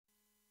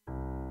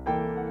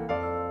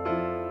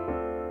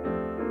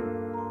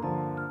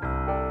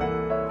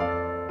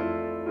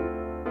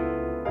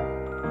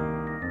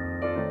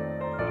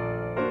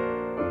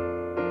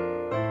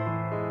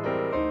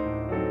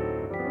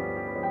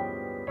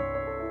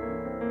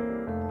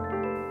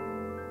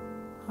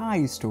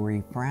Hi,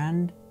 story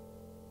friend.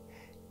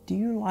 Do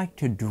you like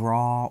to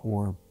draw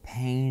or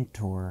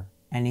paint or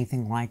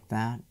anything like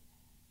that?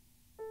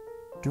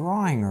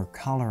 Drawing or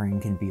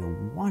coloring can be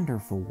a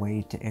wonderful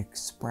way to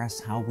express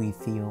how we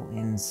feel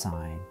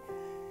inside,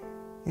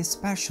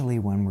 especially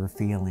when we're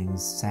feeling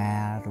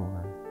sad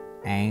or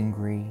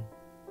angry.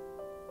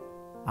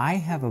 I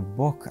have a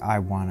book I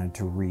wanted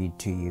to read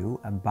to you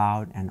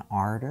about an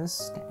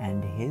artist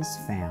and his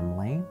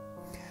family.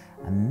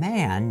 A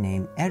man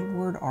named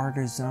Edward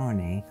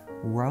Ardizzone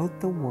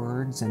wrote the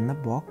words in the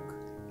book,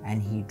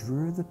 and he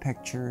drew the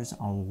pictures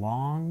a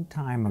long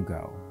time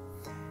ago.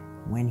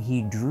 When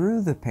he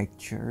drew the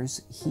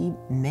pictures, he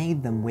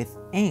made them with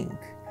ink,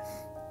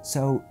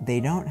 so they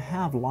don't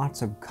have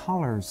lots of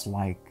colors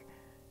like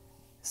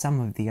some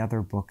of the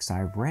other books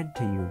I've read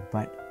to you,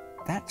 but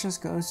that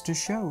just goes to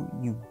show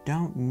you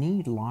don't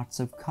need lots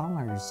of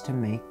colors to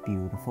make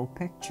beautiful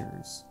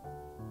pictures.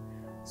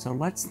 So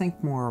let's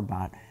think more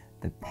about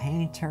the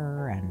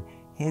painter and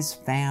his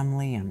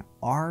family and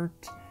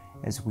art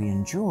as we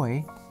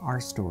enjoy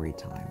our story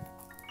time.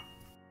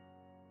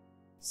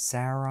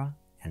 Sarah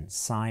and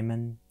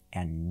Simon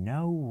and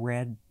No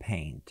Red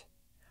Paint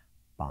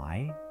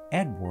by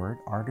Edward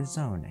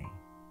Ardizzone.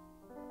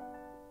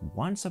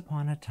 Once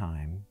upon a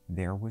time,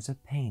 there was a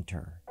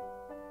painter.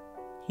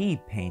 He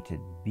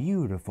painted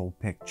beautiful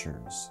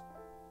pictures,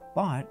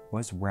 but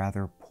was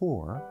rather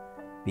poor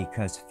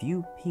because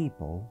few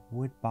people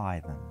would buy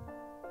them.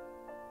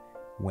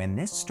 When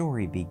this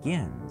story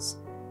begins,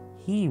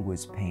 he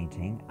was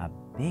painting a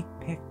big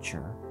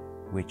picture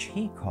which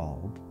he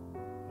called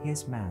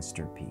his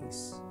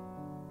masterpiece.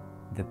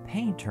 The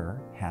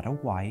painter had a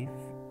wife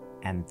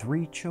and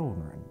 3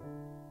 children,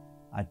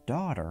 a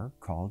daughter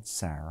called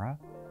Sarah,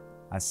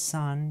 a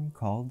son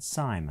called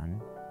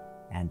Simon,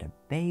 and a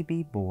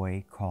baby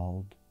boy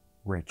called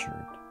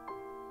Richard.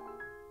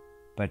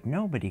 But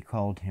nobody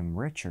called him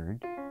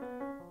Richard.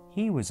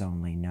 He was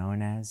only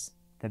known as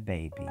the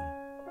baby.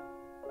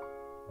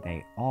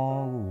 They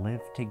all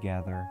lived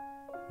together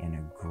in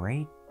a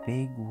great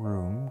big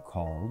room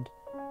called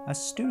a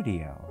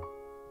studio.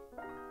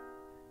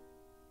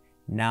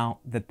 Now,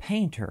 the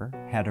painter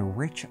had a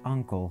rich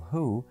uncle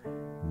who,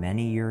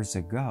 many years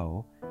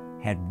ago,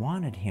 had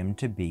wanted him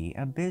to be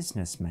a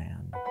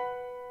businessman.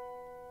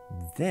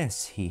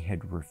 This he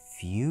had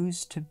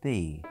refused to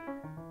be,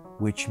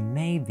 which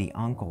made the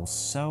uncle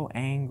so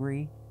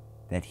angry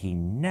that he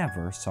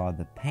never saw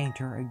the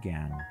painter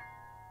again,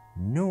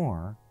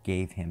 nor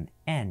gave him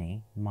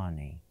any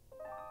money.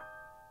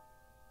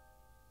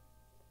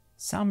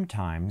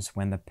 Sometimes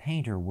when the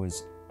painter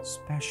was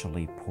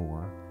especially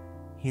poor,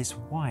 his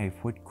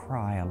wife would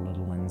cry a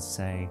little and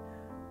say,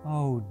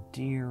 oh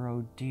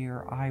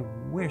dear, I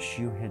wish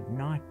you had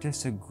not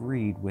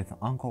disagreed with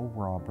Uncle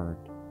Robert.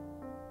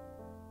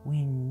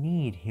 We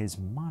need his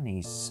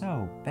money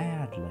so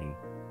badly."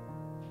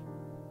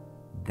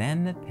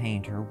 Then the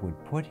painter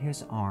would put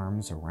his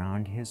arms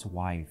around his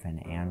wife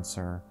and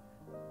answer,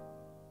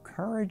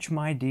 "Courage,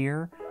 my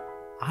dear,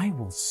 I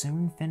will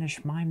soon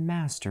finish my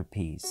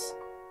masterpiece.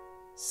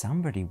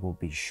 Somebody will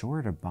be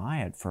sure to buy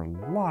it for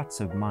lots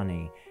of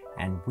money,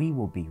 and we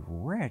will be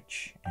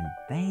rich and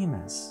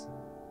famous.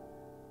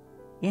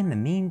 In the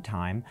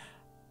meantime,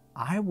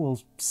 I will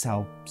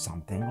sell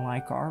something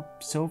like our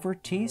silver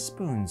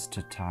teaspoons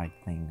to tide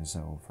things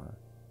over."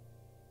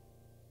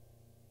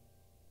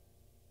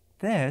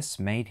 This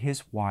made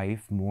his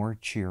wife more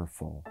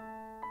cheerful.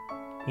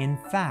 In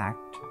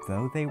fact,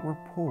 though they were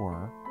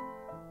poor,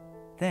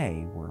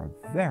 they were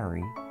a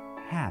very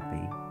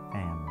happy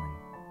family.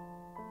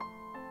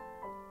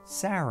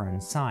 Sarah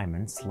and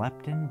Simon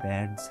slept in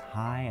beds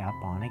high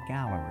up on a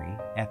gallery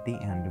at the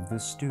end of the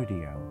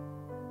studio.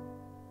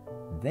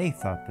 They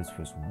thought this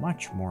was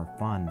much more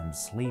fun than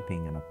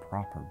sleeping in a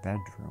proper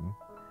bedroom,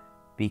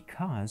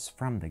 because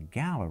from the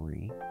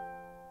gallery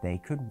they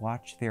could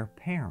watch their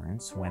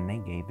parents when they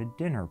gave a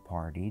dinner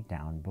party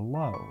down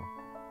below.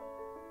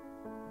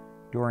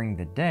 During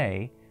the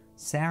day,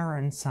 Sarah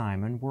and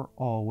Simon were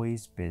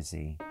always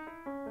busy.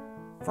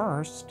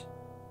 First,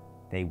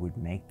 they would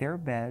make their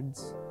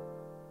beds,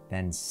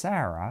 then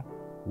Sarah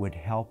would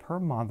help her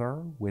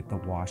mother with the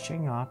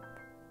washing up,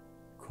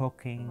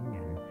 cooking,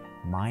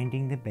 and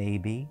minding the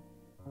baby,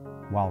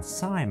 while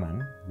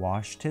Simon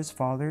washed his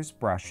father's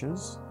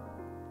brushes,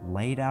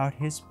 laid out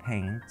his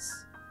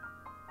paints,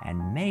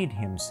 and made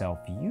himself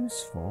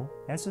useful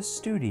as a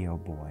studio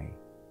boy.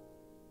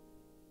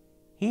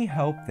 He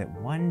hoped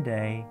that one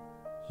day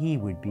he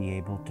would be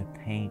able to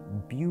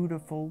paint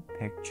beautiful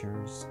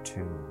pictures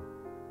too.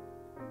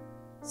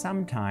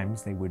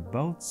 Sometimes they would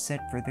both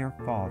sit for their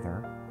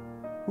father,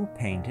 who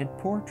painted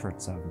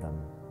portraits of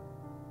them.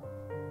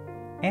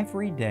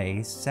 Every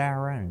day,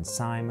 Sarah and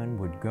Simon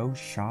would go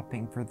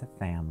shopping for the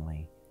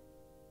family.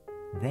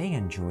 They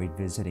enjoyed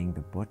visiting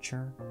the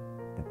butcher,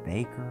 the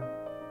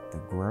baker,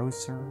 the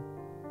grocer,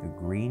 the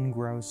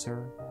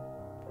greengrocer,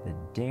 the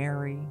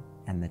dairy,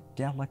 and the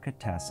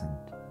delicatessen,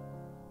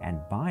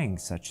 and buying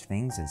such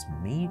things as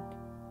meat,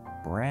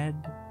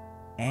 bread,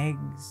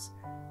 eggs,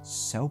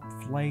 soap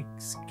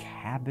flakes,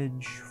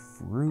 cabbage,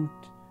 fruit,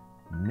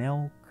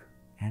 milk,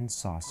 and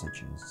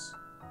sausages.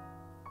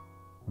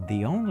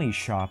 The only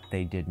shop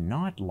they did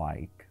not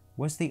like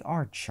was the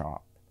art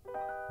shop,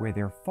 where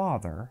their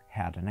father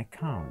had an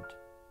account.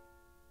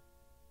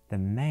 The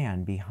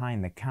man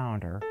behind the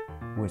counter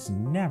was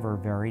never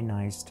very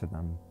nice to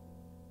them,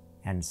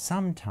 and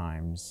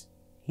sometimes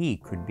he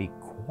could be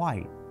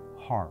quite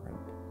hard.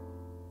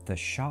 The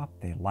shop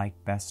they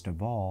liked best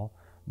of all,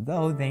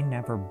 though they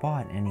never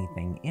bought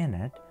anything in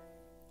it,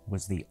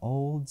 was the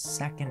old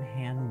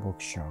second-hand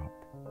bookshop,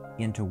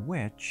 into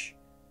which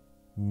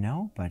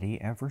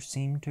nobody ever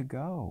seemed to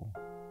go.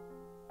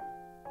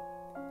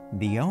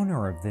 The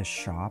owner of this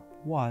shop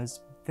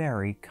was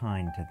very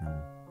kind to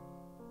them.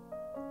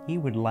 He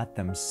would let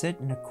them sit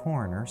in a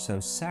corner so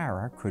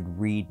Sarah could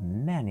read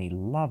many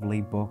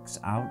lovely books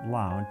out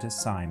loud to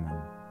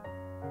Simon.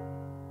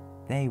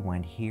 They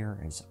went here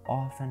as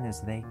often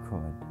as they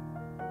could.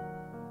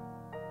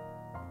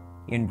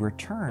 In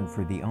return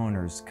for the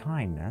owner's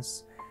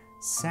kindness,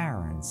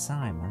 Sarah and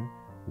Simon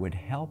would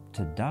help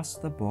to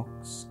dust the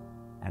books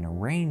and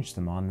arrange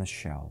them on the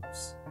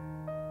shelves.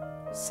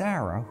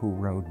 Sarah, who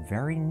wrote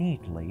very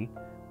neatly,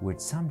 would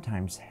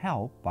sometimes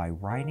help by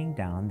writing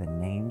down the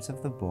names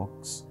of the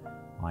books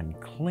on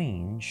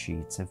clean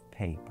sheets of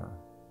paper.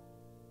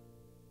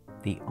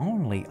 The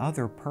only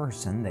other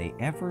person they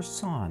ever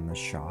saw in the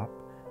shop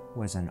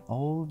was an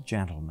old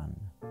gentleman.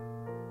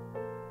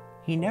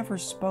 He never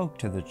spoke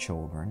to the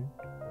children,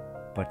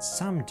 but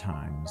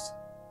sometimes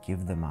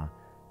gave them a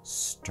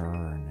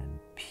stern and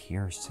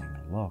piercing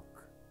look.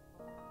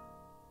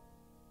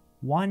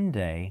 One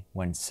day,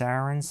 when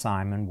Sarah and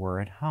Simon were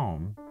at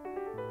home,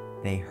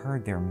 they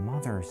heard their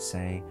mother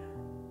say,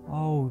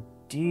 oh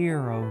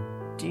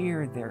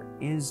dear, there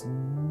is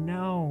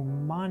no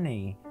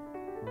money.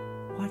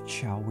 What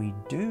shall we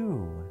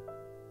do?"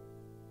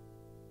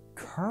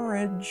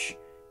 "Courage,"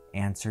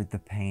 answered the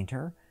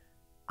painter.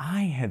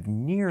 "I have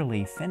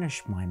nearly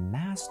finished my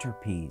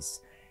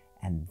masterpiece,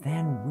 and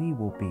then we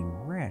will be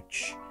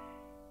rich.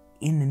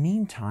 In the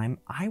meantime,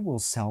 I will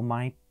sell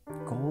my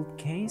gold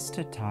case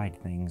to tide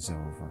things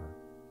over."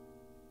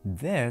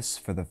 This,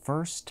 for the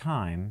first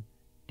time,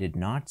 did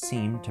not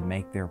seem to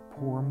make their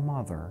poor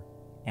mother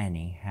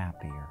any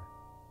happier.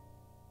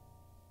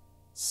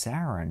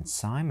 Sarah and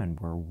Simon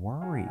were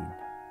worried.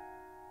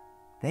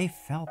 They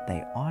felt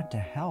they ought to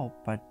help,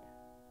 but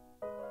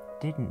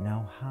didn't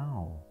know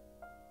how.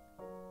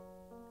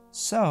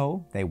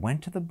 So they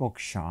went to the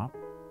bookshop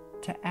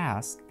to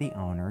ask the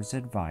owner's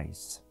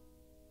advice.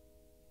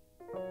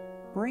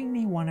 "Bring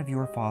me one of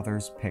your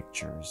father's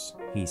pictures,"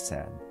 he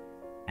said,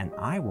 "and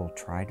I will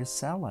try to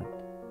sell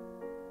it."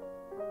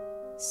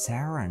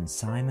 Sarah and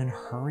Simon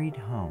hurried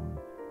home,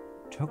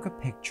 took a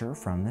picture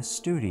from the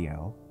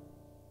studio,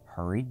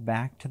 hurried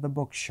back to the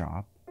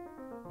bookshop,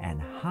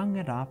 and hung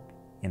it up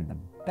in the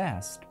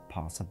best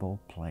possible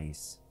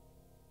place.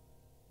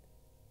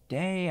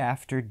 Day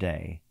after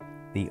day,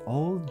 the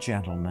old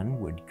gentleman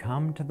would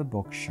come to the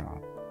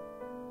bookshop.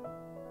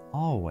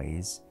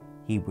 Always,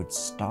 he would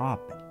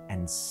stop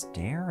and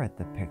stare at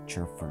the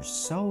picture for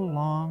so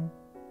long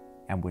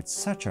and with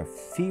such a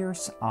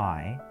fierce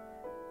eye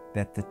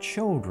that the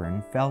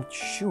children felt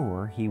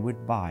sure he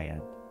would buy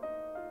it.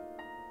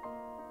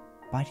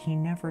 But he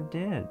never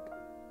did.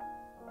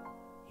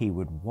 He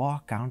would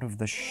walk out of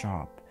the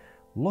shop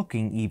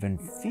looking even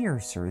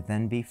fiercer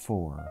than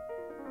before,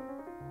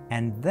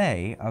 and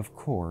they, of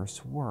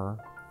course, were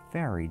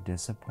very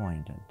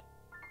disappointed.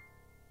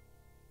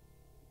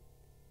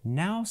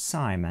 Now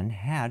Simon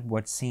had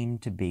what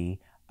seemed to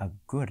be a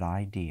good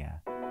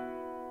idea.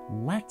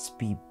 "Let's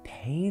be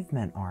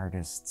pavement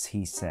artists,"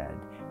 he said,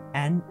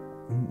 "and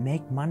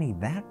make money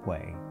that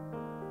way."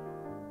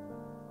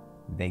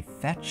 They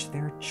fetched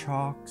their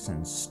chalks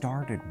and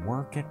started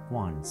work at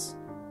once.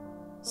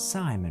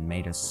 Simon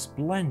made a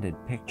splendid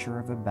picture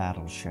of a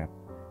battleship,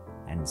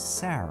 and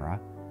Sarah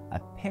a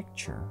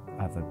picture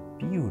of a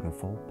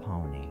beautiful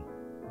pony.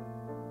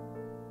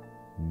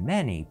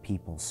 Many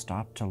people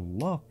stopped to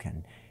look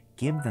and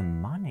give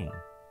them money.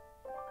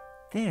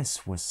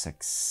 This was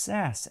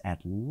success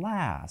at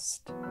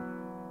last,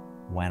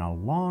 when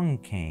along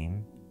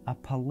came a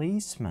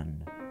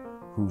policeman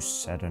who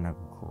said in a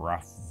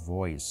gruff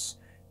voice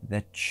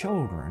that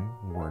children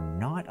were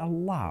not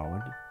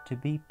allowed to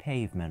be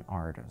pavement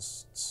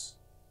artists.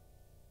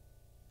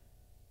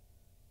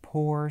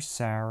 Poor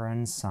Sarah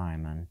and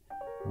Simon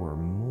were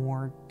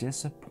more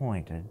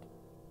disappointed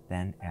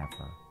than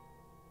ever.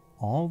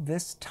 All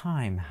this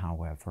time,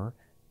 however,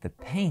 the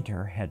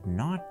painter had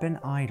not been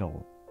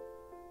idle.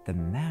 The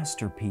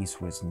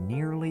masterpiece was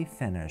nearly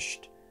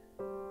finished.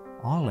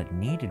 All it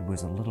needed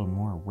was a little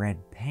more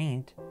red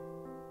paint.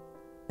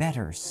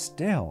 Better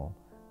still,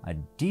 a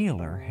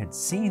dealer had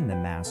seen the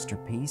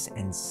masterpiece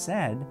and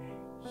said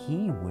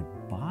he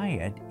would buy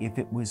it if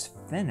it was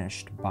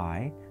finished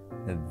by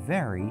the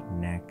very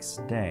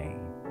next day.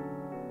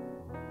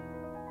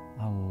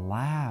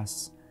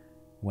 Alas,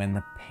 when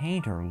the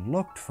painter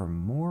looked for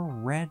more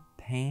red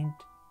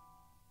paint,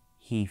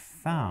 he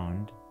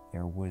found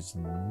there was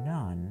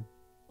none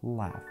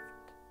left.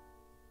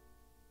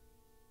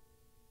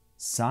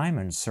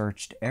 Simon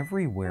searched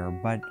everywhere,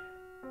 but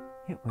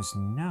it was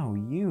no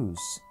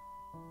use.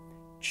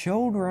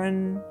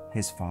 "Children,"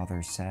 his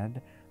father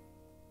said,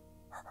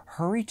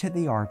 "hurry to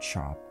the art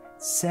shop.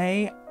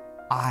 Say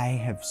I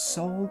have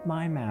sold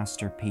my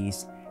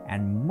masterpiece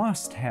and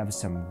must have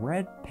some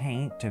red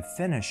paint to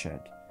finish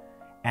it,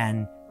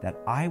 and that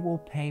I will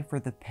pay for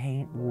the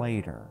paint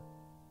later."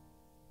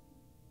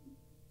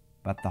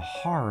 But the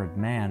horrid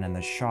man in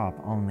the shop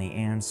only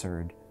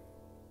answered,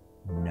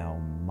 "No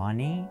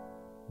money,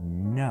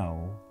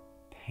 no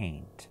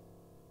paint."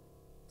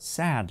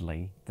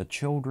 Sadly, the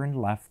children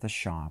left the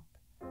shop.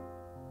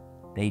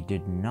 They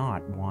did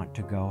not want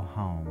to go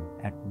home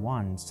at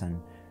once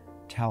and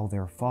tell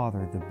their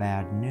father the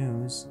bad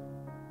news.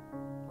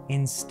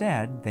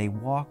 Instead, they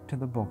walked to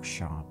the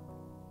bookshop.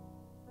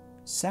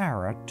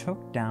 Sarah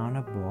took down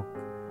a book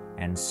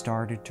and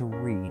started to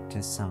read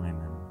to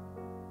Simon.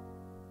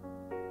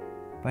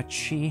 But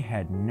she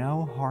had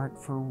no heart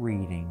for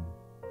reading,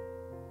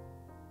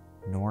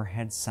 nor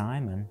had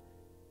Simon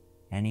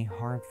any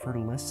heart for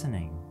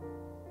listening.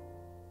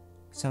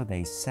 So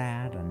they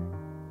sat and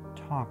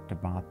talked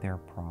about their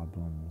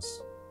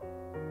problems.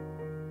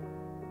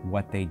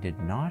 What they did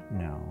not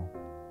know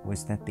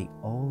was that the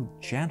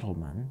old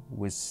gentleman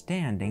was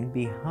standing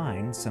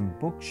behind some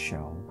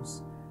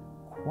bookshelves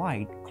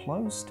quite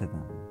close to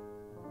them.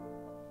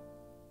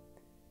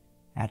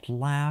 At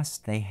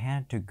last they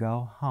had to go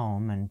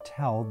home and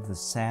tell the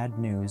sad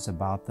news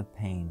about the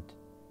paint.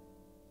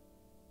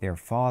 Their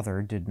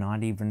father did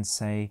not even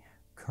say,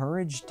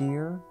 "Courage,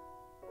 dear."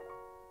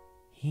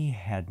 He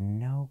had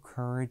no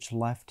courage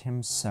left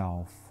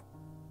himself.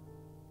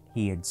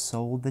 He had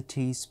sold the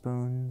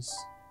teaspoons,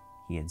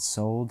 he had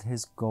sold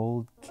his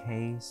gold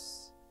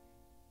case,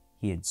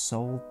 he had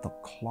sold the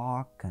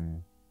clock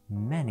and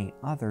many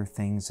other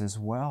things as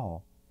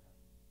well.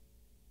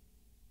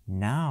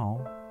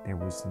 Now there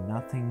was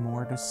nothing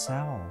more to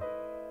sell,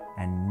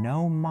 and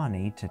no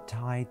money to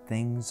tide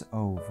things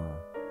over.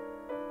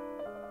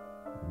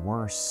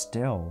 Worse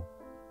still,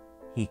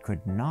 he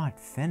could not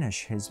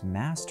finish his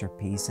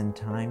masterpiece in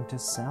time to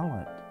sell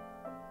it.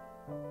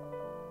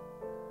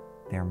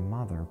 Their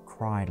mother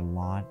cried a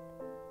lot,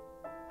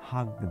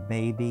 hugged the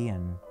baby,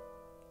 and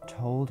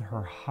told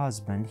her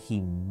husband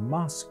he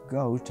must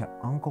go to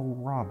Uncle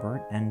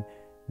Robert and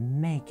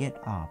make it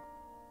up.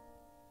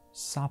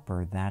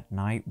 Supper that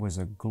night was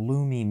a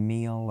gloomy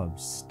meal of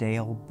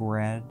stale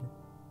bread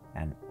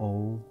and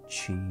old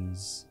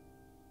cheese.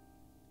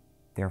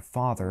 Their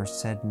father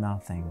said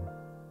nothing,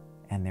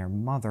 and their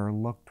mother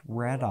looked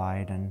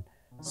red-eyed and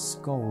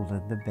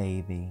scolded the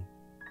baby.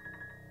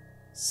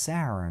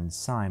 Sarah and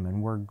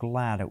Simon were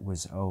glad it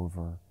was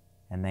over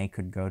and they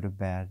could go to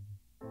bed.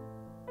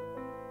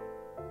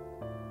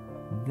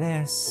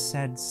 "This,"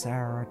 said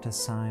Sarah to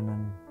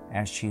Simon,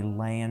 as she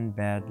lay in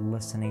bed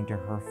listening to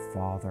her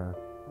father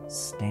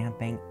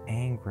stamping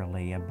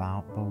angrily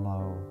about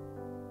below,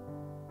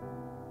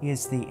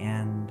 "is the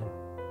end.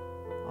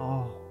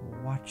 Oh,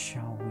 what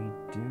shall we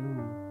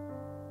do?"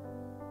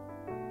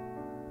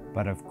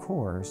 But of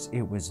course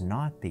it was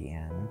not the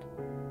end,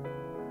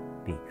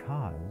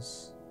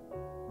 because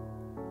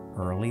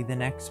early the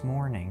next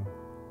morning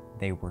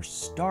they were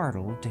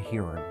startled to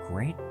hear a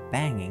great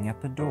banging at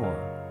the door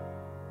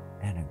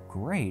and a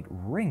great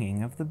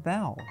ringing of the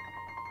bell.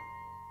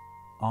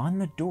 On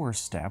the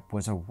doorstep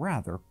was a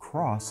rather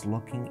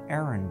cross-looking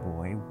errand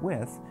boy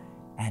with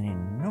an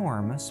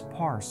enormous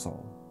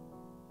parcel.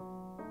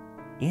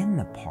 In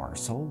the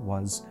parcel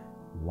was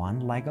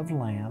 1 leg of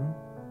lamb,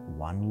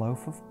 1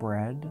 loaf of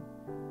bread,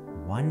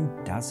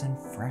 1 dozen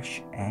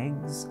fresh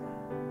eggs,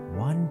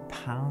 1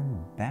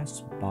 pound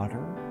best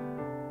butter,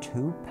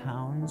 2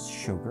 pounds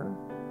sugar,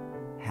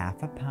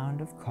 half a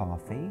pound of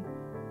coffee,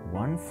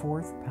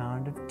 1/4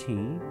 pound of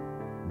tea,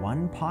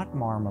 1 pot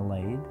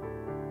marmalade,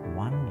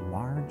 1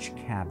 large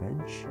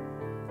cabbage,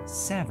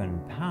 7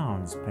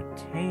 pounds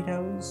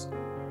potatoes,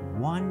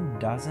 1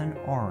 dozen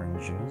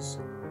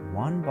oranges,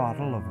 1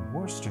 bottle of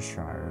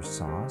Worcestershire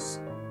sauce,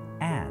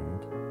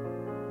 and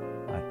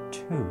a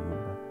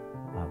tube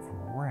of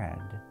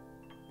red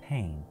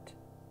paint.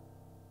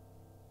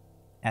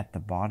 At the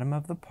bottom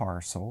of the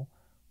parcel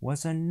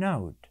was a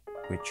note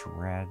which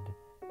read,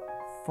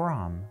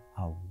 "From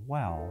a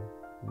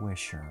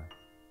well-wisher."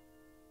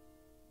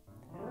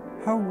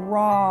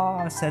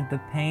 "Hurrah!" said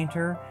the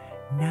painter.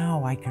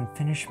 "Now I can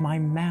finish my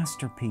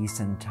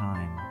masterpiece in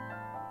time."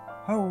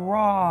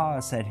 "Hurrah!"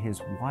 said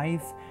his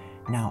wife.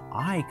 "Now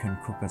I can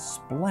cook a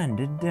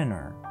splendid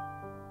dinner."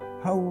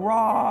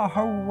 "Hurrah!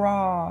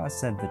 Hurrah!"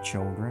 said the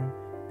children,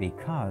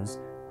 because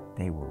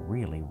they were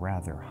really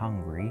rather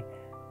hungry.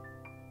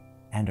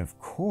 And of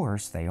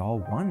course they all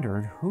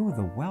wondered who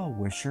the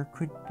well-wisher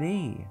could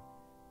be.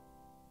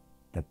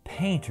 The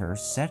painter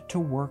set to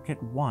work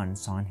at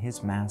once on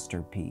his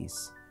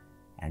masterpiece,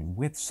 and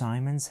with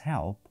Simon's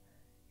help,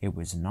 it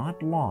was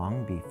not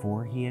long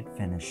before he had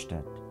finished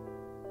it.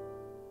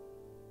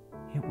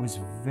 It was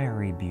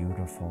very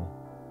beautiful,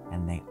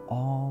 and they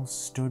all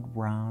stood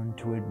round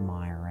to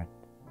admire it.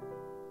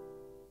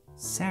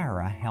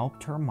 Sarah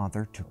helped her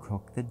mother to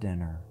cook the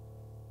dinner,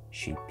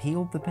 She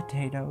peeled the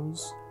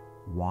potatoes,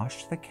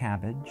 washed the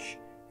cabbage,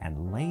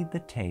 and laid the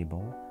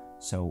table,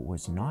 so it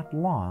was not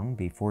long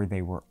before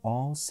they were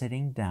all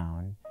sitting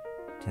down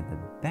to the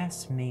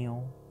best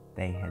meal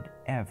they had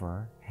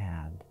ever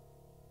had.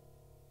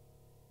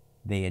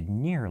 They had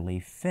nearly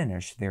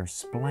finished their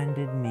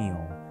splendid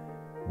meal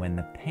when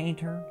the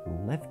painter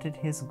lifted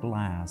his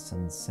glass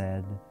and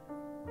said,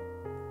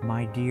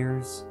 "My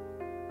dears,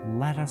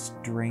 let us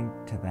drink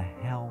to the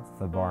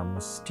health of our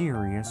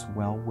mysterious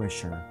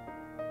well-wisher,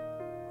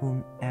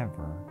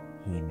 whomever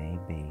he may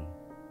be."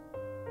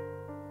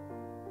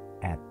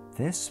 At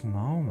this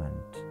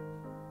moment,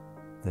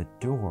 the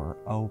door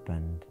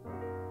opened,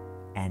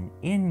 and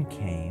in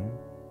came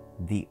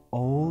the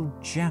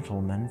old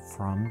gentleman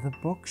from the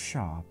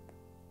bookshop.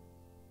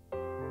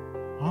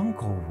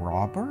 "Uncle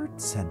Robert,"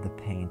 said the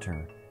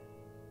painter.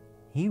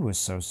 He was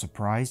so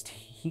surprised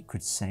he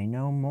could say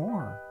no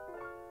more.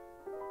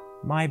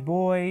 "My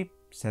boy,"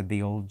 said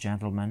the old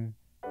gentleman,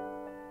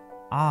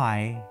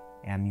 "I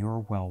am your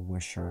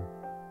well-wisher.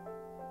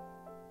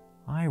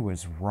 I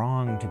was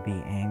wrong to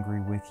be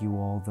angry with you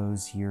all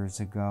those years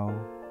ago.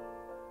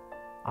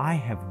 I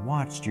have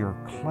watched your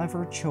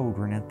clever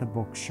children at the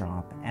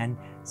bookshop and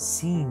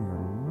seen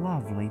your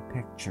lovely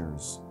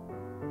pictures.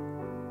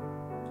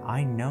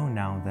 I know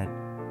now that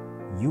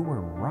you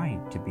were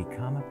right to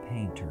become a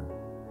painter."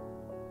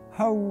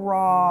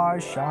 "Hurrah!"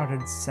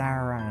 shouted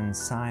Sarah and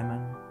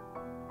Simon.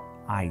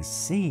 "I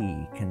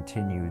see,"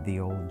 continued the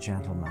old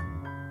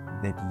gentleman,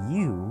 "that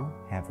you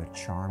have a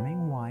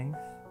charming wife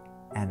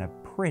and a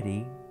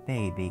pretty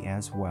baby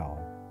as well.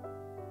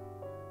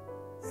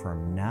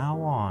 From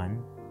now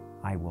on,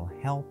 I will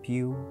help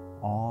you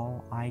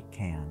all I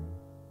can."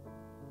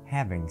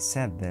 Having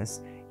said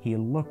this, he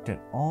looked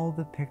at all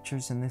the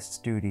pictures in the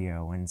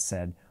studio and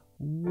said,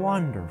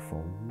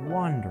 "Wonderful,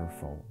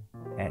 wonderful,"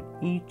 at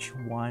each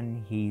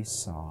one he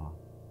saw.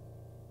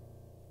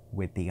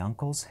 With the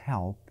uncle's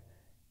help,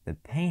 the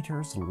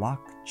painter's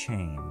luck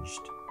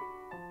changed.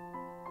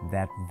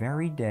 That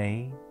very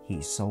day,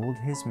 he sold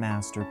his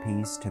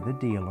masterpiece to the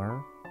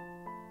dealer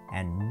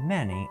and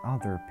many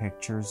other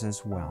pictures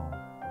as well.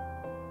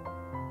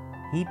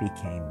 He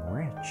became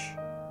rich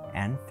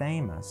and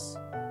famous.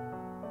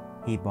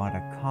 He bought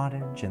a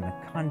cottage in the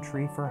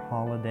country for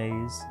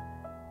holidays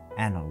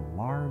and a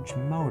large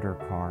motor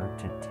car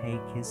to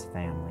take his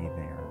family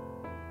there.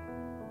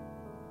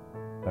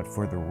 But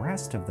for the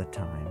rest of the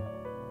time,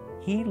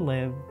 he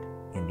lived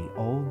in the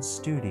old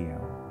studio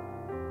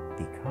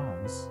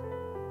because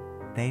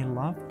they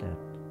loved it.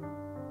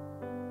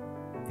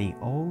 The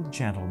old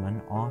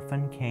gentleman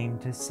often came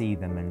to see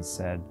them and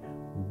said,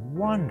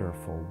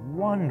 "Wonderful,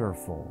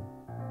 wonderful,"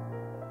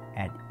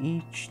 at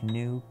each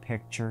new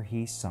picture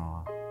he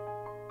saw.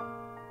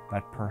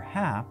 But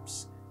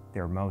perhaps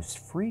their most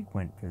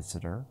frequent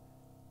visitor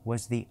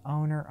was the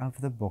owner of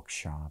the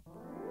bookshop.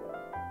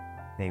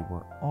 They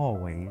were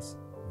always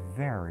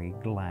very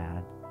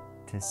glad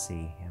to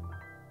see him.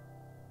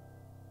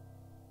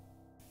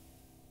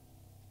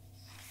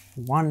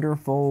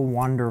 Wonderful,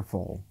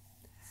 wonderful.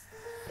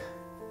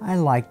 I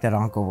like that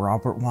Uncle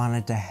Robert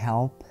wanted to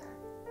help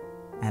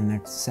and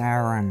that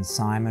Sarah and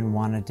Simon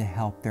wanted to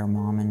help their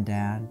mom and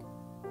dad.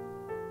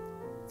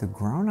 The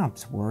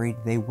grown-ups worried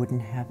they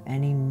wouldn't have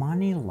any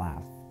money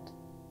left.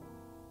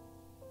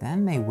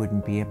 Then they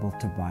wouldn't be able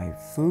to buy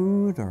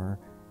food or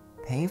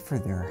pay for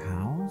their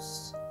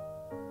house.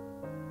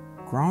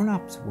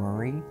 Grown-ups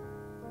worry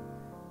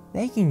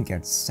they can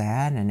get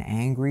sad and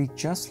angry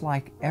just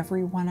like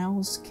everyone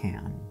else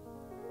can.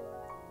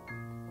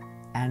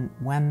 And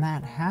when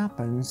that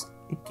happens,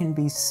 it can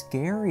be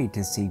scary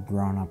to see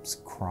grown-ups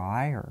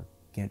cry or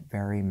get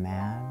very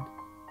mad.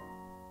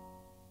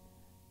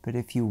 But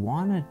if you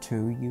wanted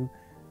to, you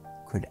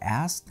could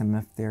ask them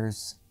if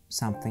there's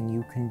something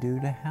you can do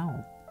to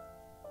help.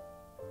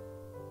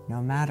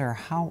 No matter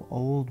how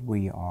old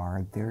we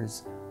are,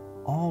 there's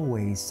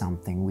always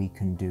something we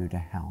can do to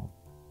help.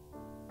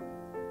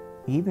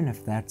 Even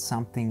if that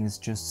something is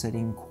just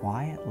sitting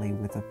quietly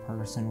with a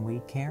person we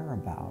care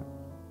about.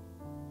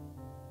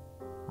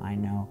 I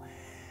know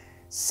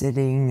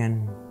sitting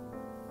and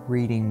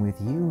reading with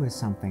you is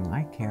something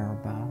I care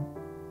about.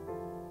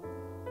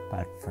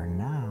 But for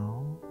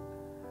now,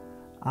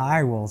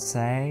 I will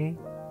say,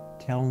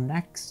 till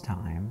next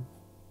time,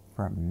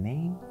 from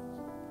me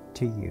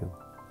to you.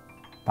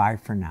 Bye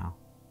for now.